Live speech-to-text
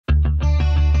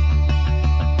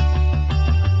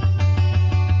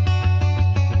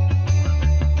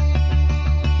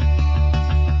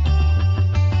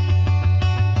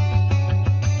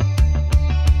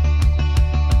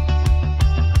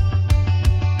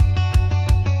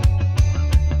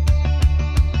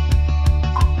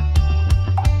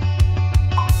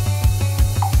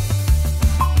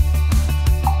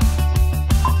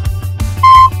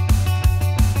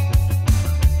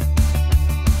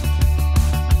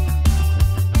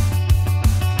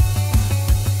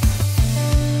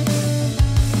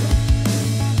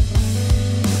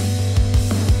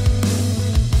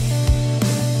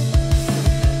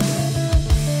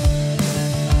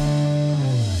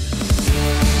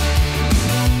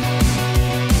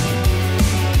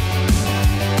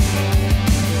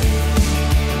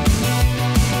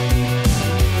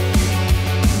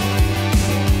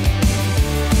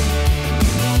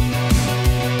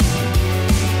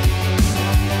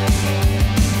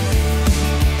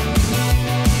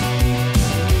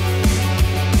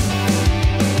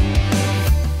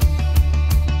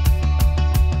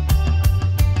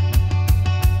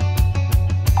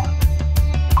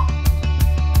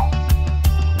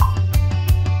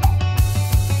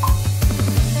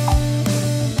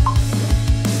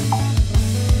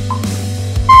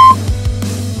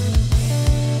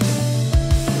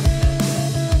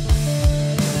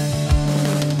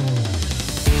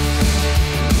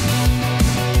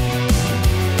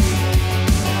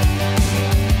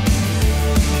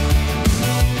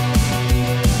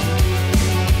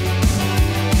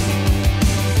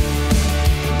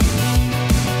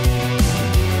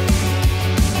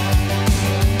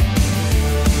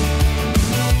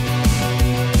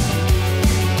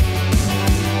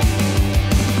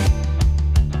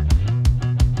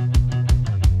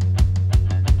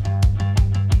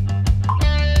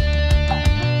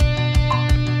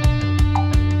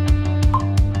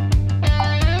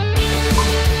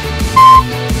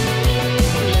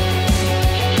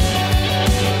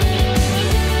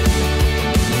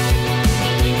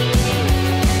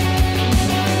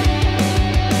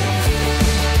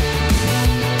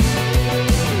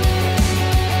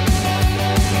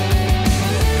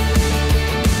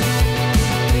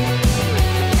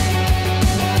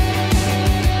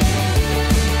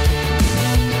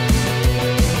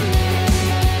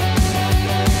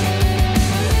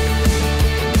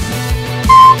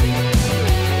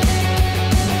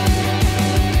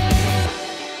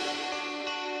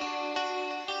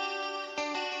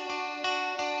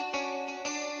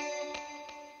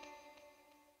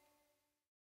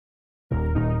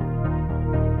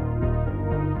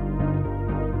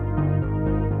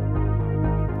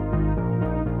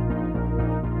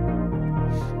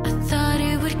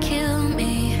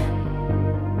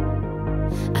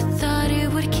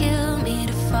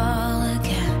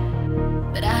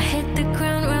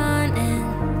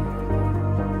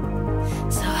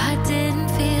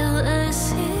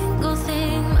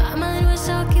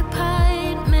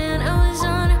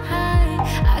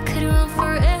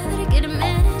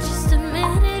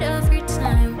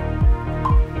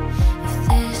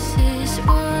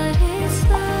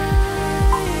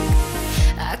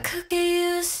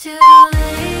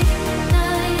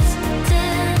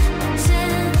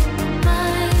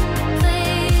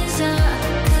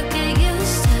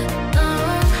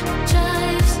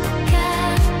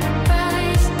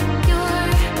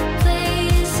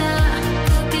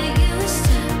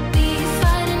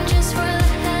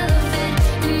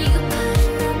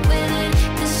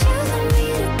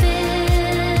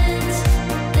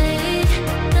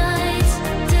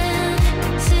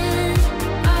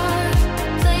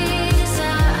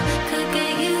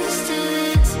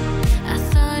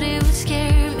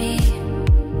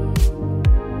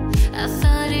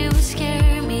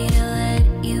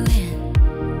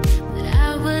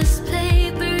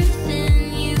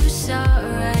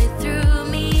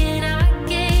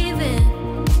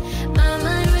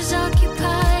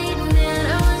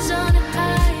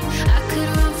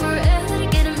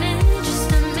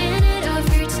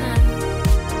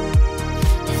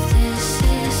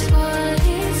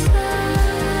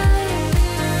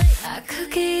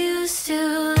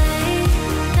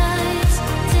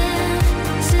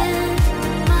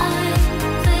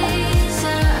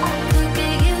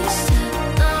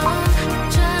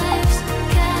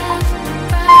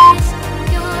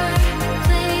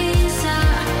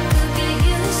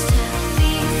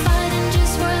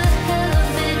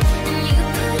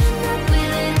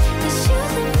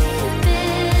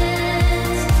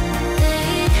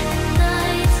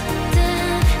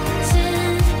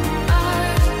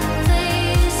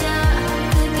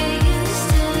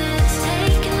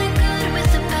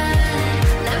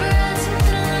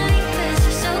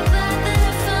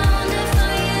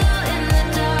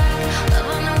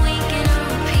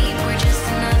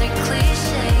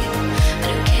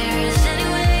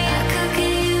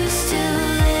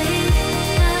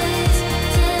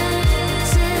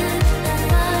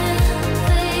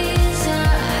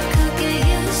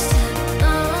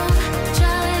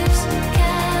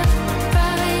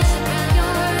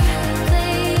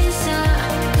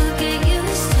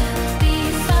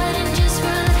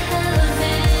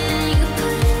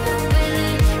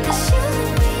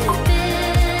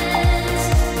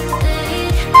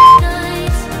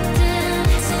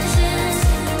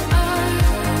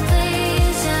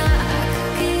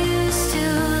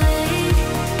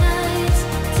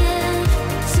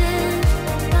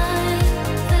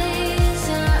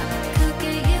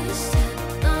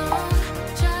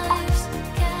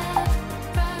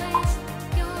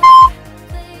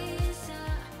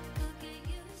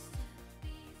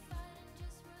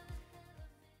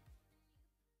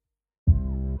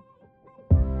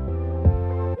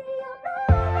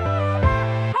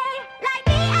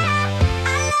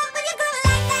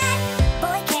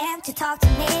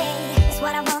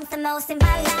most in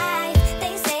my life.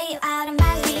 They say you're out of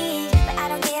my league, but I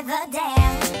don't give a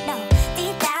damn. No,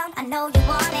 deep down I know you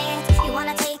want it. You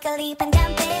wanna take a leap and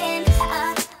jump in.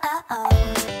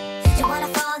 You wanna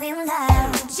fall in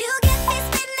love. You get me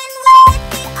spinning, wouldn't it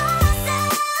be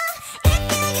awesome if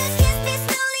you just kiss me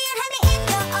slowly and have me in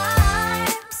your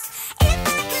arms? If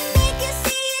I could make you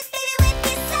see it, baby, with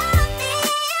me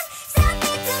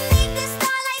something to make the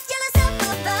starlight jealous up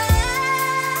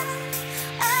above.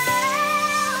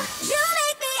 Oh, you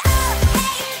make me up,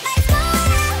 hey, lights go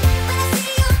out when I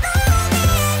see you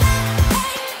moving.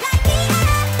 Hey, light me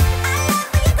up, I love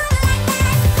when you go like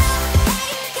that. Oh,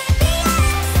 hey, could be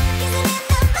us, kissing in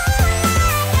the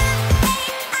moonlight.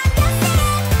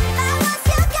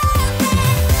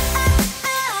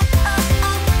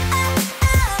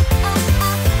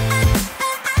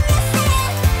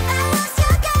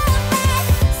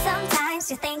 Sometimes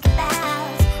you think about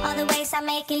all the ways I'm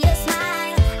making you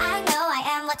smile. I know I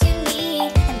am what you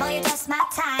need, and boy, you're just my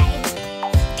type.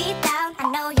 Deep down, I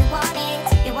know you want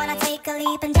it. You wanna take a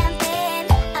leap and jump in.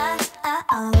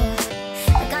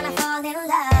 We're gonna fall in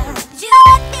love. You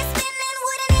got me spinning,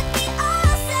 wouldn't it be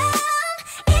awesome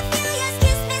if you just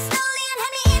kiss me slowly and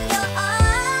have me in your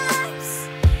arms?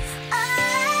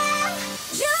 Oh,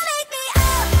 you make me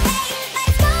up, hey,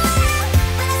 lights go out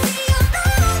when I see you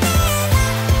moving.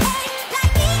 Hey,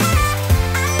 light me up,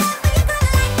 I love when you go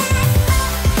like that.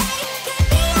 Oh, hey, could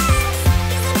be us,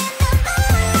 kissing in the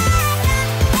moonlight.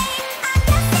 Hey, I'm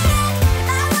just saying, if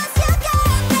I was your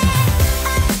girlfriend.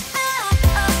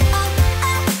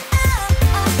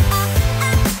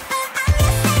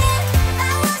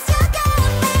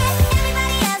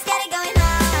 Everybody else got it going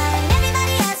on.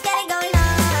 Everybody else got it going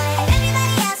on.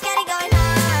 Everybody else got it going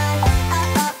on.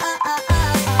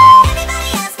 Everybody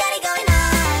else got it going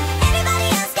on. Everybody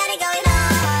else got it going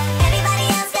on. Everybody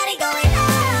else got it going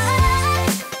on.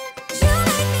 You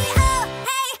make me up,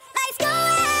 hey, lights go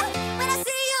out when I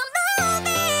see you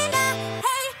moving.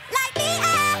 Hey, light me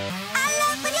up, I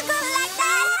love when you go like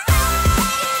that.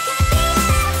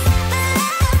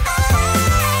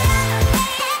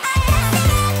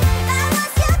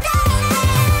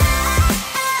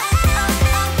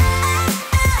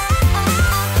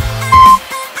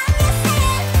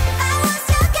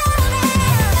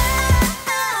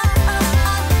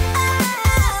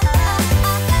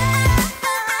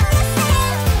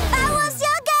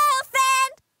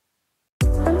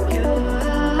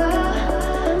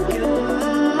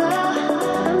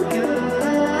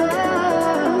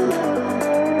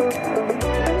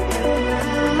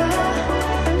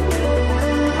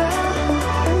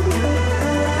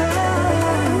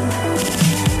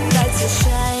 Lights are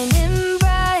shining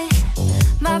bright.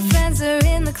 My friends are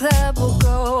in the club, we'll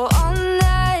go all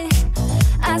night.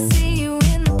 I see you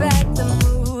in the back, the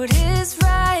mood is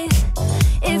right.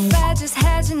 If I just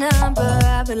had your number,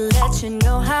 I would let you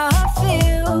know how I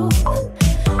feel.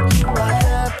 You walk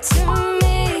up to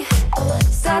me,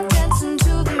 start dancing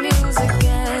to the music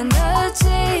and the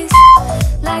chase.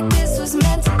 Like this was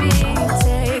meant to be.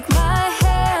 Take my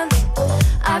hand,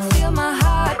 I feel my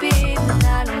heart beat, and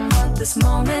I don't want this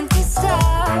moment to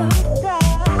stop.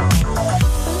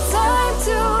 Time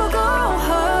to go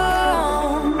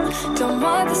home. Don't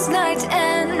want this night to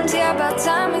end. Yeah, about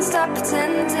time we stop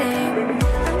pretending.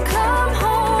 Come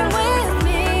home with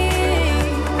me.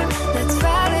 Let's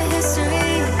write a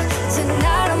history.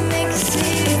 Tonight I'll make you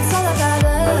see. It's all about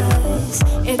us.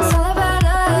 It's all about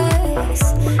us.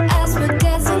 As we're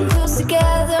dancing close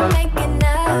together, making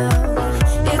out.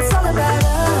 It's all about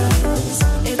us.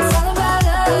 It's all about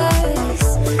us.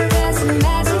 There's some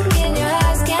magic in your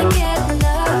eyes, can't get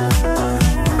enough.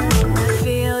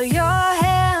 Feel your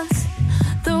hands,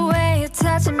 the way you're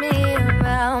touching me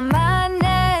around my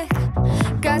neck.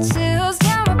 Got chills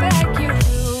down my back, you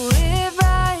do it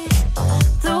right.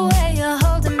 The way you're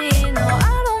holding me, no,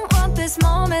 I don't want this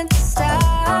moment to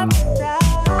stop.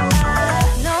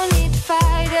 No need to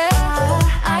fight it,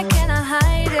 I cannot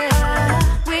hide it.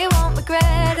 We won't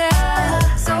regret it,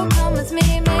 so come with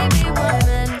me, maybe we're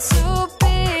meant to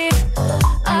be.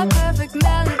 A perfect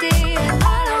melody, and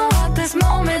I don't want this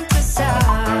moment to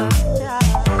stop.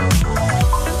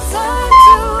 Time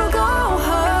to go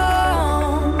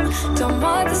home. Don't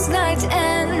want this night to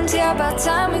end. Yeah, about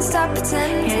time we stop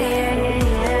pretending.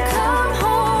 Come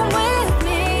home with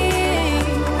me.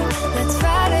 Let's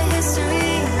write a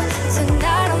history.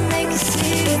 Tonight I'll make you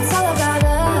see. It's all about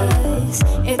us.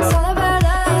 It's all about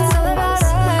us. It's all about us.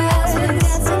 As we're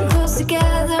dancing close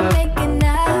together, making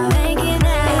out. Making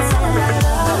out. It's all about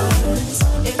us.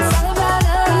 It's all about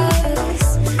us.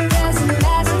 There's some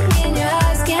magic in your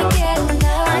eyes, can't get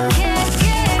enough. I can't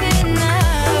get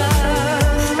enough.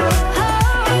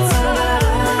 Oh, it's all about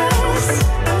us.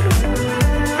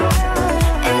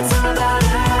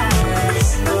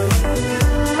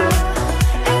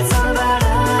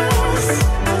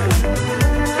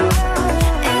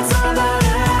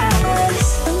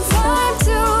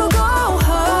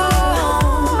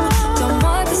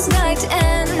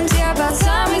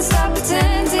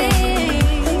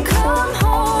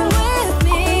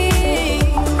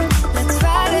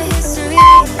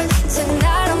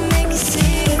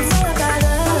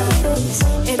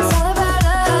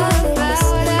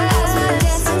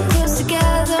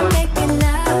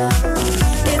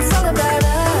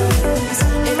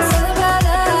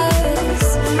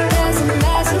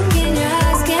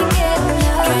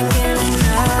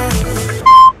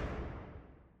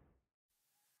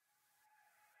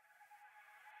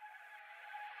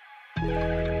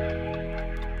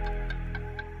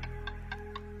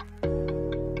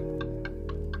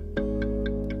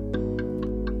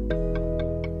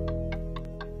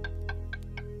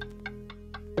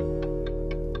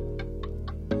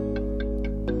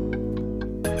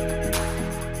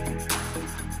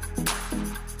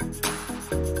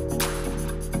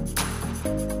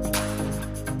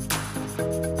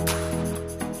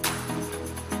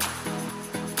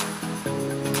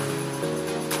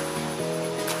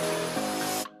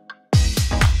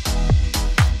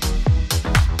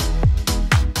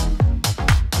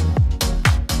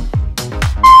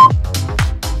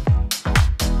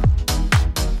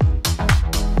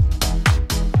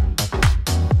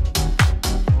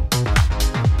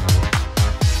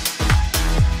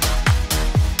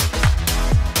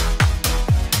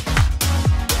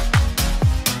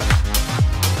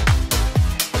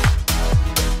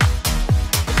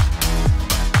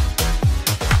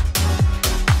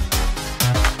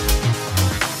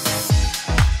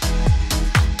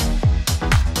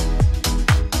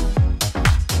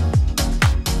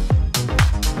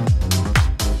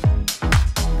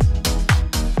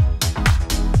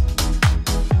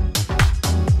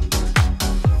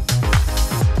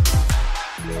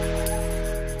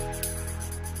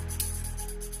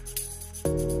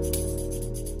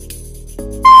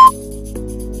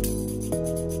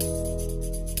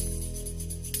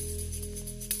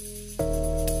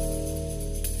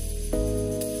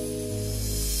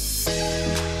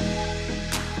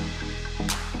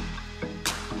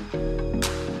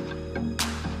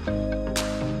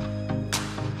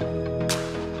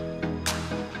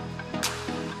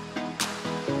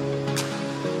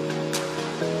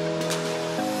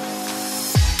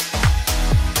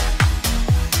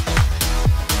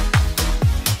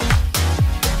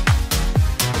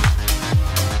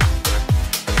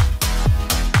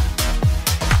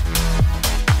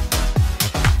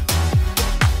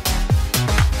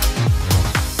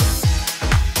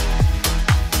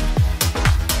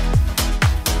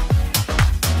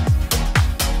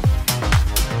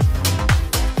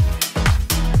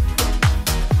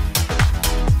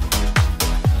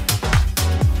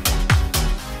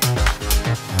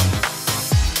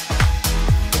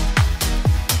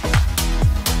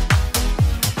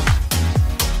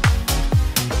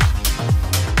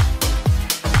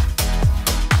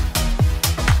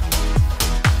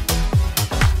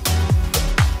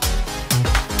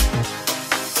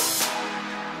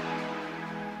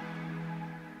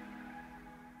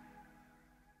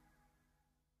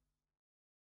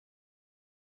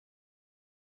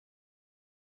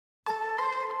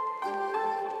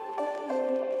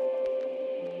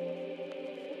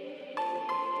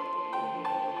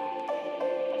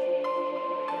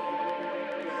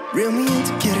 Reel me in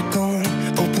to get it going,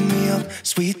 open me up.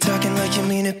 Sweet talking like you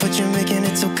mean it, but you're making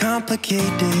it so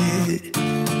complicated.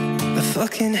 I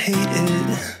fucking hate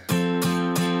it.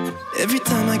 Every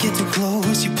time I get too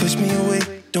close, you push me away.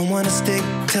 Don't wanna stay,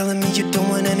 telling me you don't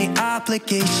want any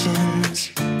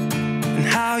obligations, and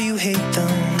how you hate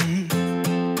them.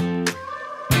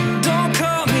 Don't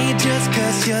call me just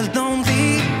cause you're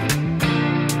lonely.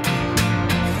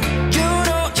 You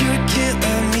know you're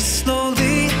killing me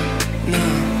slowly. No,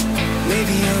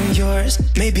 maybe I'm yours,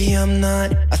 maybe I'm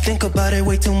not. I think about it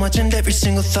way too much, and every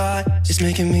single thought is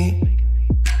making me.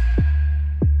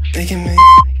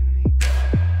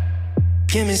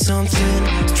 Give me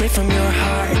something straight from your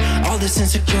heart. All this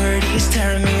insecurity is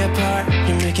tearing me apart.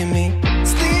 You're making me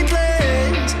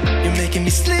sleepless. You're making me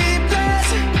sleepless.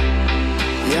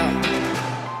 Yeah.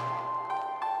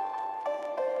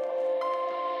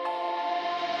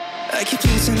 I keep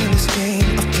losing in this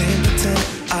game of playing pretend.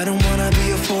 I don't wanna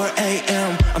be a 4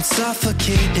 a.m. I'm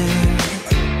suffocating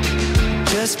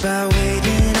just by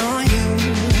waiting on you.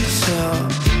 So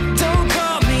don't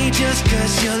call me just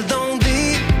cause you're lonely.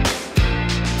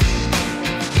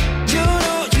 You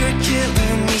know you're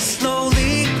killing me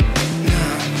slowly.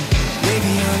 Nah,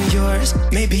 maybe I'm yours,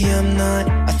 maybe I'm not.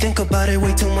 I think about it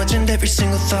way too much, and every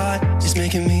single thought is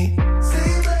making me.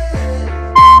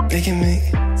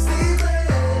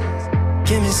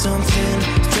 Give me something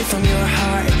straight from your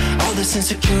heart. All this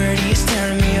insecurity is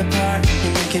tearing me apart.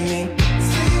 You're making me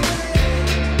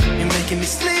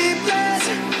sleepless.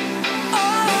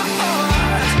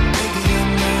 Maybe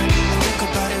I'm not. I think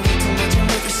about it way too much,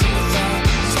 and every single thought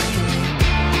is making me.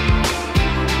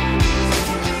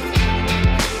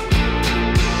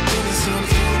 Give me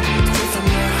something straight from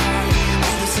your heart.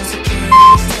 All this insecurity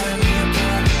is tearing me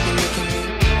apart. You're making me.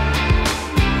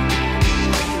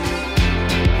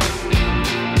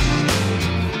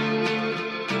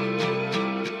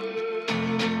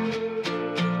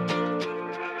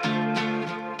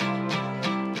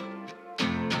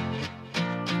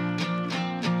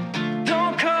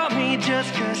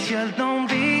 Just cause you're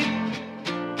lonely.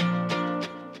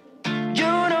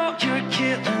 You know you're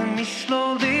killing me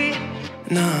slowly.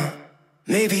 Nah,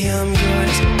 maybe I'm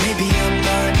yours, maybe I'm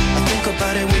not. I think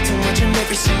about it way too much, and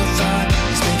every single thought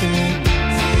is making me.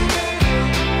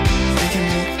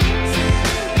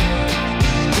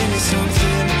 Give me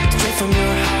something straight from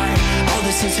your heart. All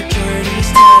this insecurity is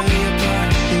tearing me apart.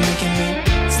 You're making me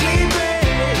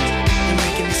sleepless. You're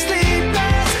making me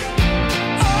sleepless.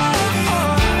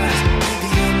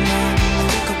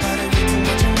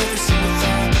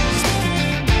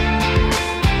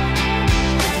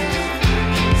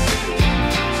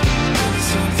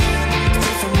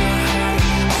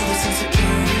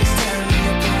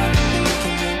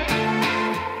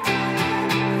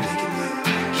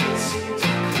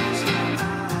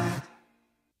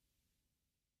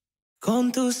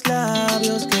 Con tus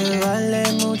labios que vale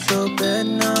mucho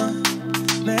pena,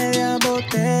 media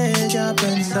botella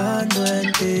pensando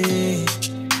en ti.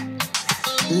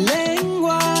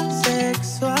 Lengua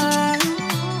sexual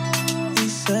y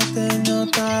se te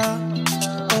nota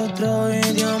otro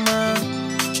idioma.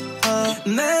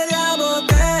 Media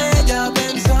botella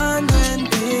pensando en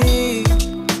ti,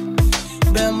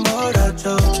 bien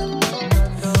borracho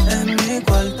en mi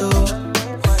cuarto.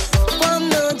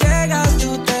 Cuando llegas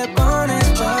tú te pones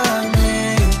para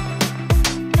mí,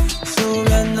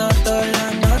 subiendo toda la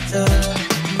noche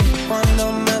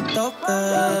cuando me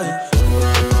toques.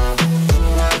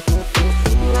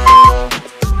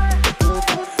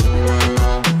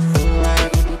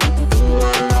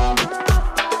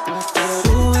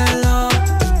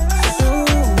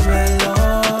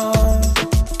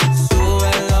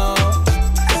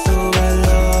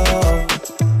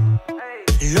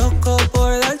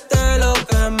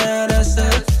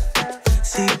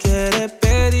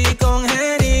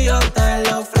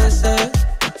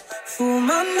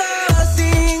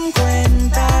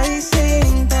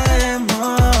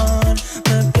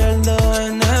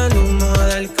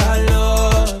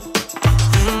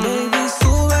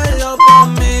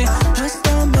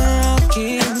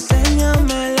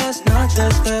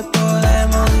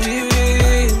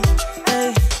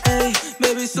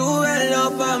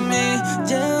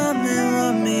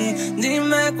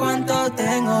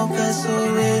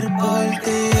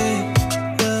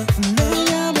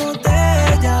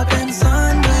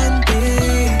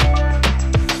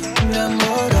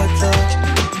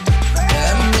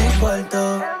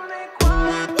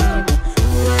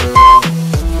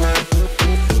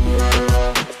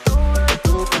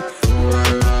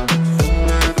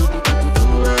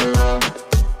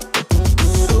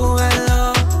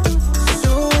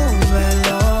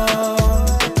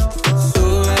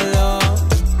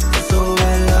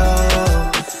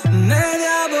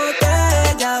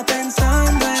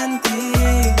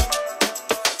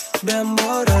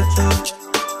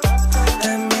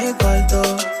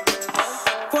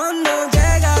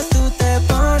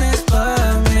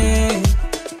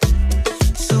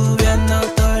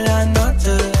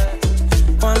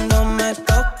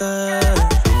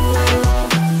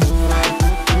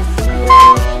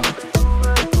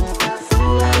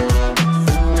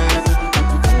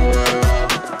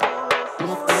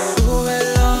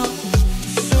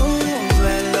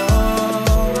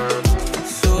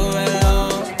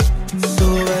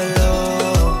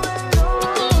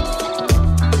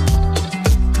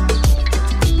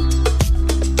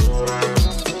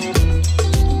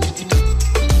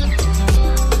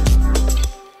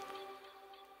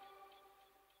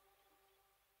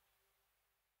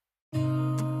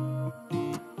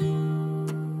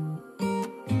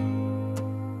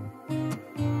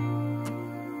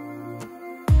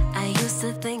 I used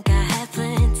to think I